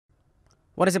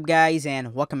What is up, guys,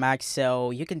 and welcome back.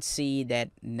 So you can see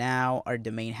that now our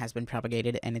domain has been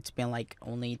propagated, and it's been like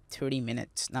only 30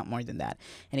 minutes, not more than that.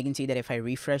 And you can see that if I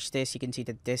refresh this, you can see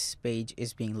that this page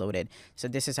is being loaded. So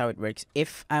this is how it works.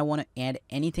 If I want to add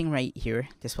anything right here,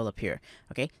 this will appear.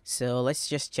 Okay, so let's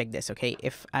just check this. Okay,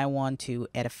 if I want to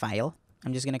add a file,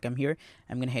 I'm just gonna come here.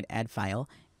 I'm gonna hit add file,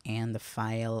 and the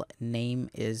file name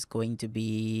is going to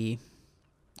be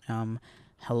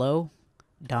hello.html.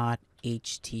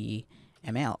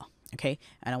 Okay,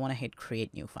 and I want to hit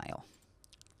create new file.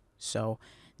 So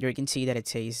there you can see that it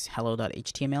says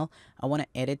hello.html. I want to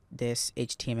edit this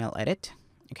HTML edit.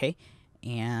 Okay,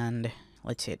 and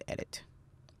let's hit edit.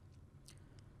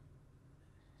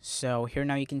 So here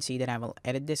now you can see that I will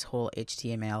edit this whole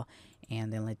HTML,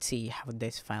 and then let's see how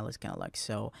this file is gonna look.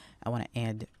 So I want to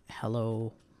add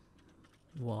hello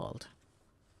world.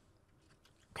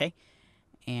 Okay,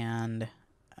 and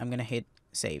I'm gonna hit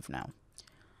save now.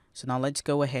 So now let's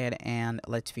go ahead and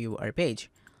let's view our page.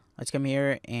 Let's come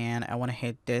here, and I want to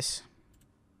hit this.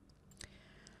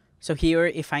 So here,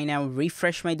 if I now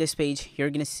refresh my this page, you're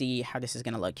gonna see how this is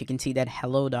gonna look. You can see that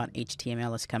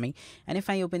hello.html is coming, and if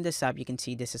I open this up, you can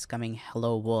see this is coming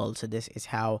hello world. So this is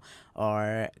how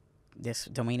our this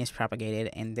domain is propagated,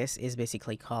 and this is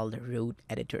basically called root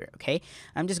editor. Okay,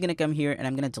 I'm just gonna come here and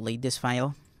I'm gonna delete this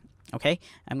file. Okay,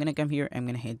 I'm gonna come here, I'm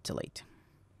gonna hit delete.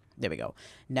 There we go.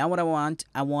 Now what I want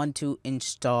to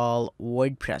install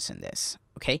WordPress in this.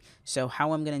 Okay, so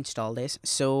how I'm gonna install this.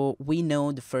 So we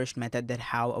know the first method that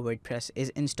how a WordPress is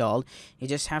installed. You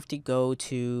just have to go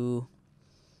to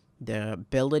the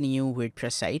build a new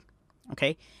WordPress site.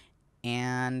 Okay,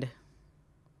 and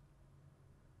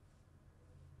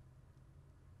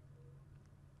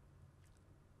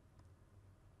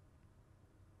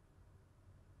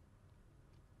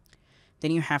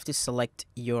then you have to select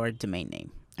your domain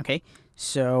name. Okay,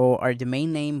 so our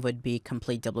domain name would be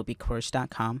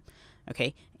completewpcourse.com.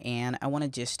 Okay, and I want to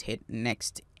just hit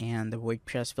next, and the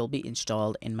WordPress will be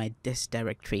installed in my this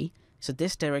directory. So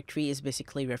this directory is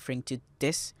basically referring to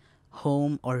this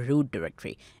home or root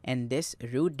directory, and this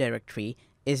root directory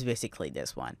is basically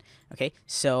this one. Okay,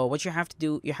 so what you have to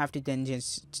do, you have to then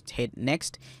just hit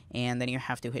next, and then you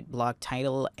have to hit blog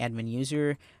title, admin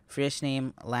user, first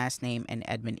name, last name, and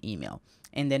admin email,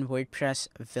 and then WordPress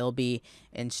will be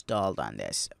installed on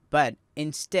this. But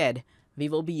instead, we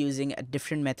will be using a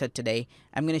different method today.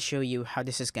 I'm going to show you how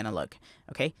this is going to look.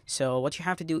 Okay, so what you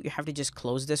have to do, you have to just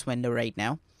close this window right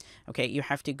now. Okay, you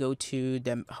have to go to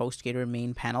the HostGator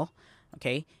main panel.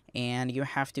 Okay, and you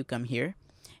have to come here,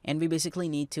 and we basically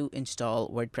need to install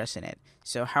WordPress in it.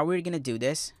 So how we're going to do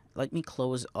this, let me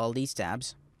close all these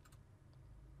tabs.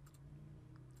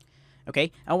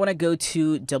 Okay, I want to go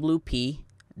to wp.org.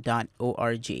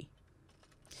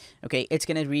 Okay, it's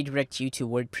going to redirect you to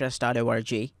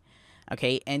wordpress.org.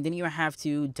 Okay, and then you have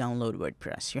to download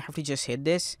WordPress. You have to just hit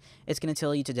this. It's going to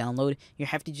tell you to download. You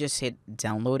have to just hit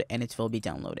download, and it will be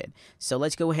downloaded. So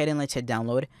let's go ahead and let's hit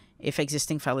download. If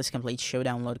existing file is complete, show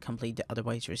download complete,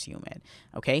 otherwise resume it.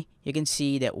 Okay, you can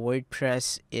see that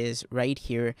WordPress is right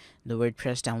here. The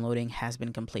WordPress downloading has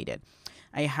been completed.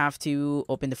 I have to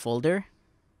open the folder.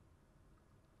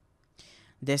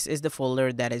 This is the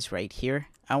folder that is right here.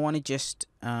 I want to just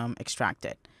extract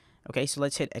it. Okay, so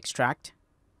let's hit extract.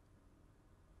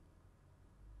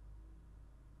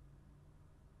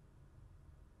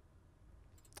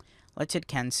 Let's hit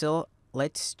cancel.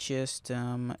 Let's just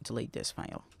delete this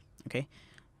file. Okay,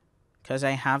 because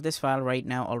I have this file right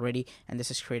now already, and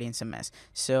this is creating some mess.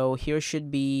 So here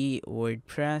should be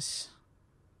WordPress.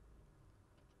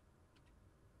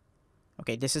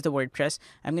 Okay, this is the WordPress.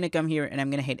 I'm gonna come here and I'm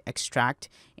gonna hit extract,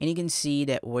 and you can see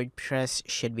that WordPress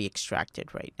should be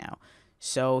extracted right now.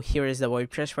 So here is the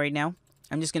WordPress right now.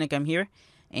 I'm just gonna come here,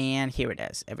 and here it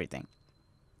is, everything.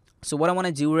 So what I want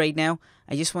to do right now,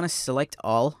 I just want to select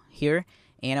all here,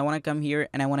 and I want to come here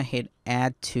and I want to hit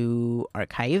add to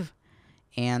archive,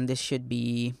 and this should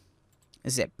be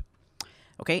zip.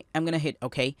 Okay, I'm gonna hit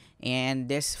OK, and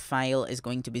this file is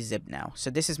going to be zipped now. So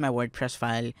this is my WordPress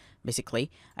file basically.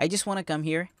 I just want to come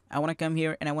here, I want to come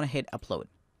here, and I want to hit upload.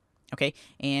 Okay,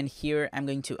 and here I'm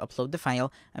going to upload the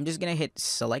file. I'm just gonna hit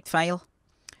select file.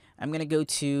 I'm gonna go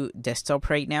to desktop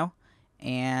right now,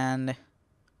 and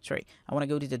sorry, I want to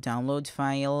go to the downloads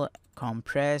file,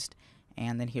 compressed,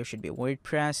 and then here should be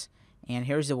WordPress, and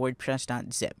here's the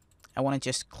WordPress.zip. I want to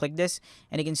just click this,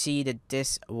 and you can see that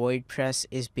this WordPress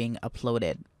is being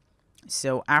uploaded.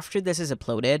 So after this is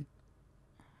uploaded,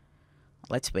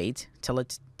 let's wait till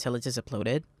it is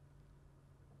uploaded.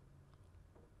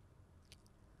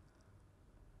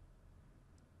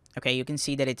 Okay, you can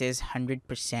see that it is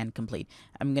 100% complete.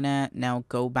 I'm gonna now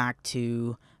go back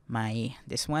to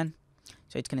this one.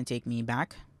 So it's going to take me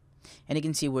back, and you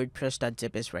can see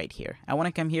WordPress.zip is right here. I want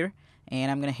to come here and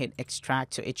I'm going to hit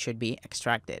extract, so it should be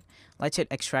extracted. Let's hit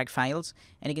extract files,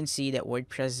 and you can see that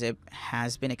WordPress zip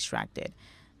has been extracted.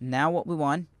 Now what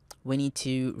we need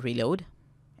to reload,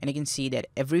 and you can see that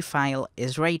every file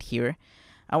is right here.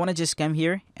 I want to just come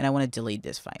here and I want to delete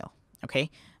this file.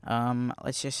 Okay,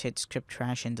 let's just hit script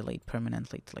trash and delete,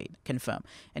 permanently delete, confirm,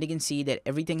 and you can see that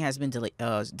everything has been deleted.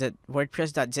 The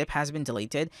WordPress.zip has been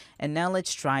deleted, and now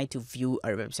let's try to view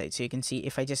our website. So you can see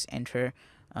if I just enter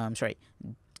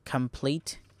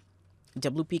complete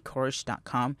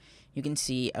wpcourse.com, you can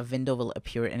see a window will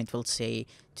appear and it will say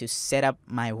to set up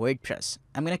my WordPress.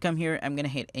 I'm gonna come here, I'm gonna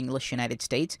hit English United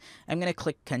States, I'm gonna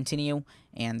click continue,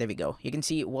 and there we go. You can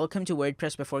see welcome to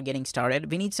WordPress. Before getting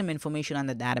started, we need some information on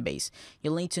the database.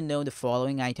 You'll need to know the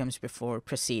following items before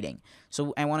proceeding.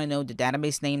 So I want to know the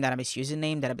database name, database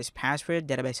username, database password,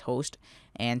 database host,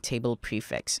 and table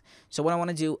prefix. So what I want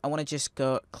to do, I want to just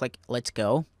click let's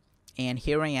go, and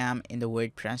here I am in the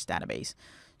WordPress database.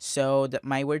 So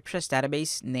my WordPress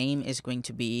database name is going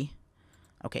to be,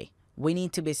 okay, we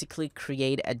need to basically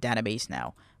create a database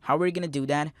now. How we're going to do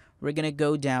that? We're going to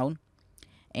go down,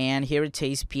 and here it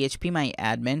says PHP my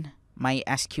admin, my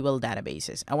SQL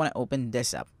databases. I want to open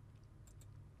this up.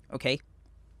 Okay.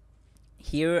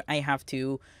 Here I have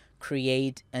to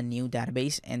create a new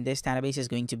database, and this database is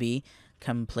going to be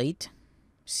complete,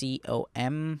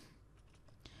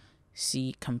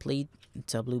 complete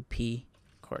WP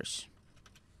course.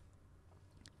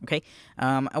 Okay,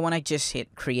 I want to just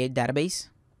hit create database.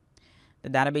 The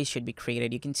database should be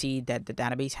created. You can see that the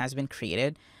database has been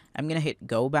created. I'm gonna hit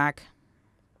go back,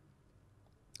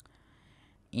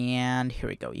 and here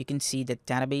we go. You can see that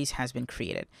database has been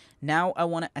created. Now I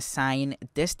want to assign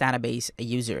this database a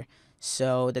user.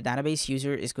 So the database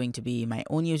user is going to be my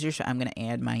own user, so I'm gonna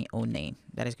add my own name.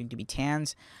 That is going to be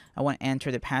Tans. I want to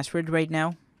enter the password right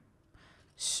now.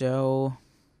 So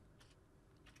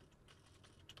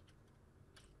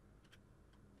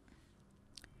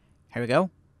here we go.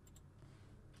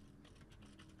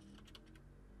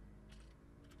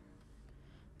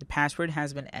 The password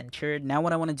has been entered. Now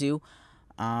what I want to do,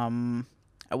 I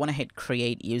want to hit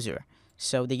create user.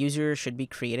 So the user should be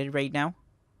created right now.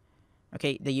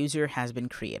 Okay, the user has been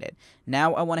created.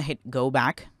 Now I want to hit go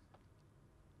back.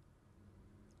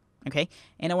 Okay,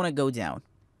 and I want to go down.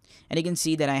 And you can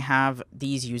see that I have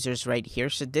these users right here.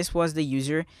 So this was the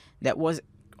user that was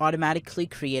automatically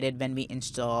created when we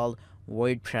installed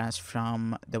WordPress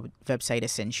from the website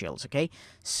essentials. Okay,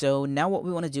 so now what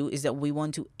we want to do is that we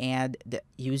want to add the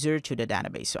user to the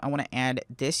database. So I want to add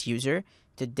this user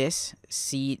to this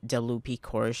CWP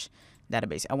course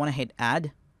database. I want to hit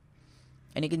add,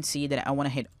 and you can see that I want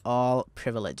to hit all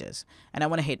privileges, and I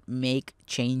want to hit make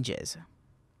changes.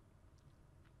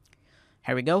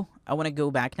 Here we go. I want to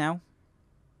go back now,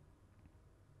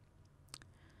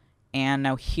 and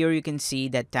now here you can see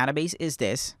that database is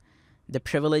this, the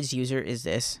privileged user is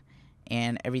this,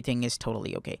 and everything is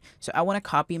totally okay. So I want to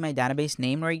copy my database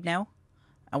name right now.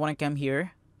 I want to come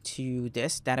here to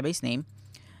this database name,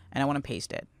 and I want to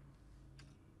paste it.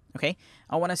 Okay,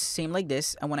 I want to same like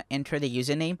this. I want to enter the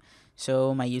username.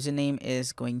 So my username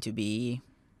is going to be,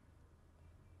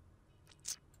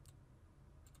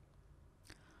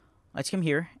 let's come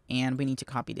here, and we need to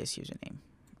copy this username.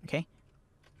 Okay,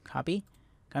 copy,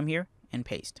 come here and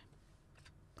paste.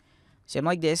 Same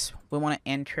like this. We want to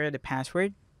enter the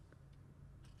password.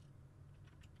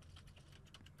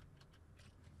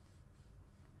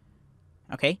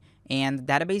 Okay, and the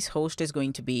database host is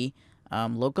going to be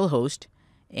localhost,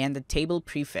 and the table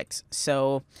prefix.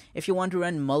 So if you want to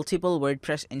run multiple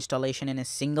WordPress installation in a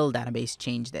single database,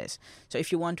 change this. So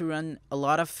if you want to run a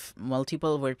lot of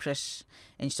multiple WordPress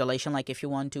installation, like if you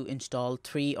want to install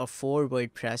 3 or 4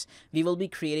 WordPress, we will be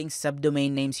creating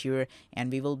subdomain names here, and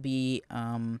we will be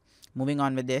moving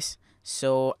on with this.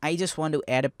 So I just want to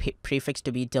add a prefix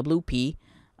to be WP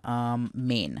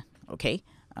main. Okay,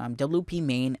 WP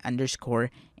main underscore,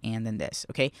 and then this.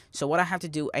 Okay, so what I have to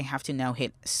do, I have to now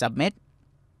hit submit.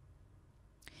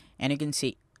 And you can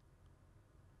see,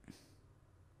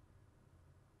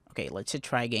 okay, let's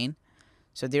try again.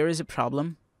 So there is a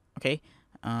problem. Okay,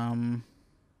 I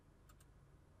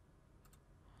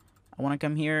want to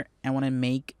come here. I want to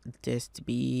make this to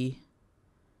be,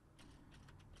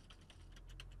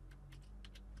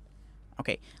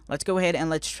 okay, let's go ahead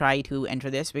and let's try to enter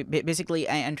this. Basically,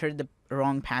 I entered the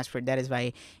wrong password. That is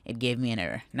why it gave me an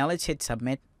error. Now let's hit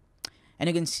submit. and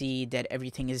you can see that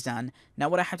everything is done. Now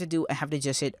what I have to do, I have to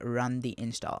just hit run the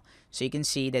install. So you can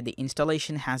see that the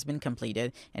installation has been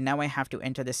completed, and now I have to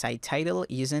enter the site title,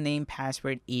 username,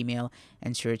 password, email,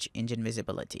 and search engine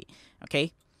visibility.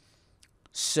 Okay,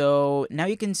 so now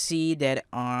you can see that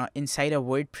inside a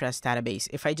WordPress database,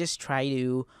 if I just try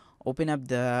to open up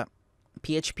the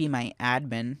PHP my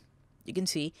admin, you can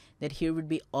see that here would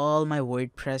be all my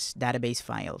WordPress database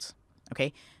files.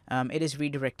 Okay, it is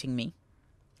redirecting me.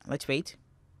 Let's wait.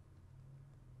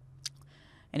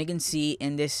 And you can see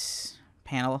in this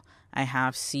panel, I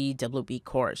have CWP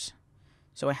course.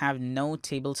 So I have no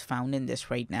tables found in this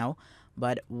right now.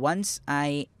 But once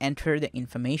I enter the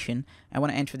information, I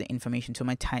want to enter the information. So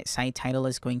my site title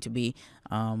is going to be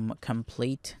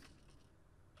complete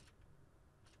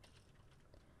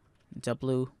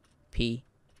WP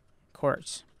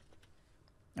course.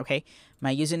 Okay,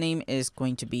 my username is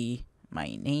going to be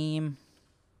my name,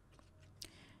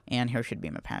 and here should be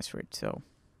my password. So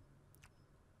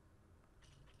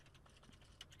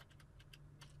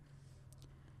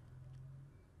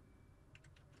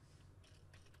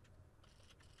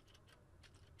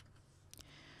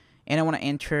and I want to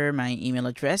enter my email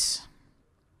address.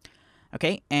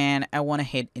 Okay, and I want to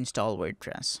hit install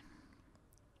WordPress.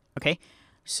 Okay,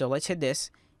 so let's hit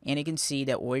this, and you can see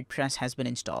that WordPress has been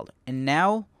installed. And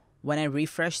now when I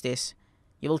refresh this,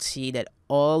 you will see that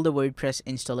all the WordPress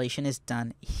installation is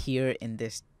done here in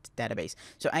this database.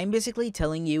 So I'm basically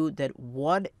telling you that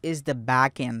what is the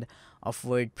backend of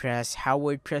WordPress, how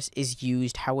WordPress is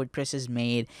used, how WordPress is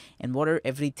made, and what are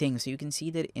everything. So you can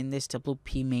see that in this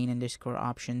WP main underscore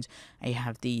options, I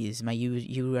have these: my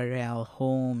URL,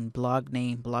 home, blog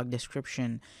name, blog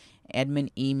description,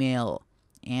 admin email,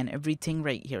 and everything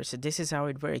right here. So this is how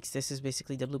it works. This is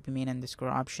basically WP main underscore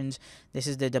options. This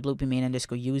is the WP main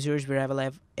underscore users, where I will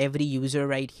have every user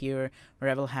right here, where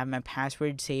I will have my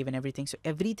password saved and everything. So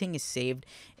everything is saved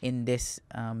in this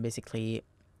basically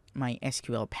my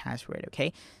SQL password.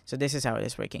 Okay, so this is how it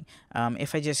is working.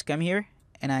 If I just come here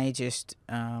and I just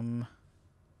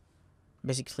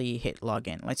basically hit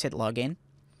login, let's hit login,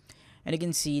 and you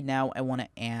can see now I want to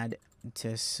add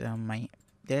this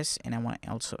and I want to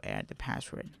also add the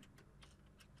password.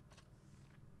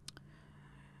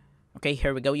 Okay,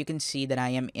 here we go. You can see that I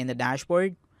am in the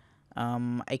dashboard.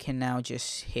 I can now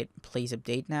just hit please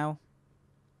update now.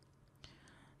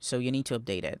 So you need to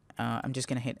update it. I'm just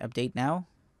gonna hit update now,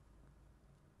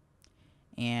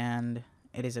 and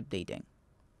it is updating.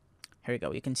 Here we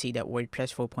go. You can see that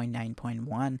WordPress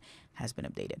 4.9.1 has been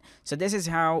updated. So this is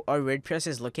how our WordPress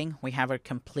is looking. We have our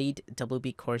complete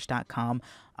wpcourse.com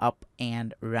up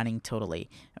and running totally.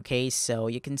 Okay, so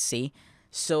you can see.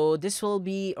 So this will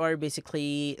be our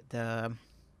basically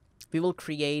we will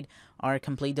create our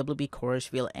complete WP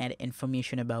course. We'll add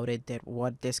information about it, that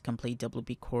what this complete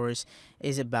WP course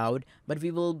is about. But we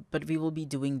will be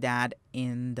doing that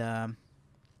in the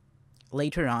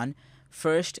later on.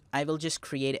 First, I will just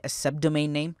create a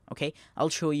subdomain name. Okay, I'll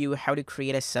show you how to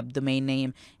create a subdomain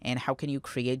name and how can you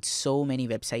create so many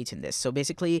websites in this. So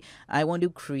basically, I want to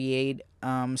create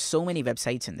so many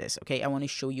websites in this. Okay, I want to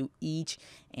show you each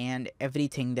and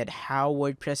everything, that how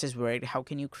WordPress is worked, how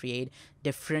can you create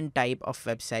different type of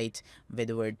websites with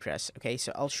WordPress. Okay,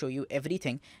 so I'll show you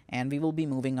everything, and we will be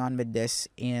moving on with this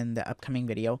in the upcoming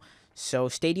video. So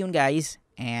stay tuned, guys,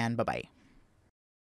 and bye bye.